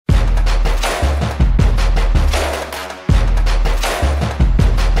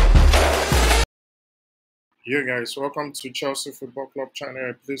Yeah, guys, welcome to Chelsea Football Club channel,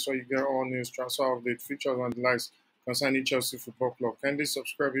 a place where you get all news, transfer update, features, and the likes concerning Chelsea Football Club. Kindly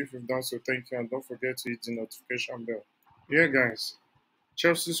subscribe if you've done so, thank you, and don't forget to hit the notification bell. Yeah, guys,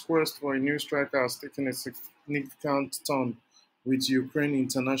 Chelsea's quest for a new striker has taken a significant turn with Ukraine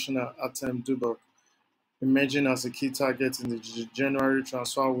international ARTEM DOVBYK emerging as a key target in the January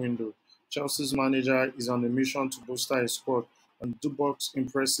transfer window. Chelsea's manager is on a mission to bolster his squad, and DOVBYK's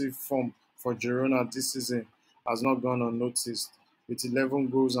impressive form for Girona this season has not gone unnoticed, with 11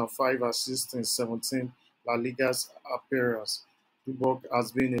 goals and 5 assists in 17 La Liga's appearances. DOVBYK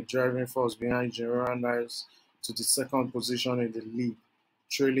has been a driving force behind Girona's rise to the second position in the league,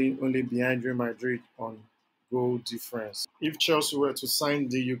 trailing only behind Real Madrid on goal difference. If Chelsea were to sign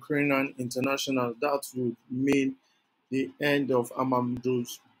the Ukrainian international, that would mean the end of Armando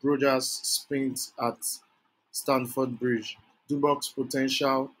Broja's sprint at Stamford Bridge. DOVBYK's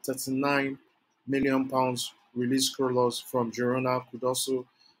potential £39 million release clause from Girona could also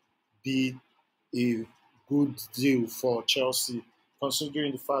be a good deal for Chelsea,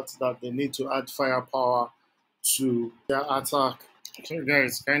 considering the fact that they need to add firepower to their attack. So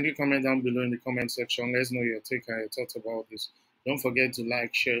guys, kindly comment down below in the comment section. Let's know your take and your thoughts about this. Don't forget to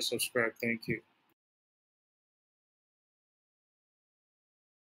like, share, subscribe. Thank you.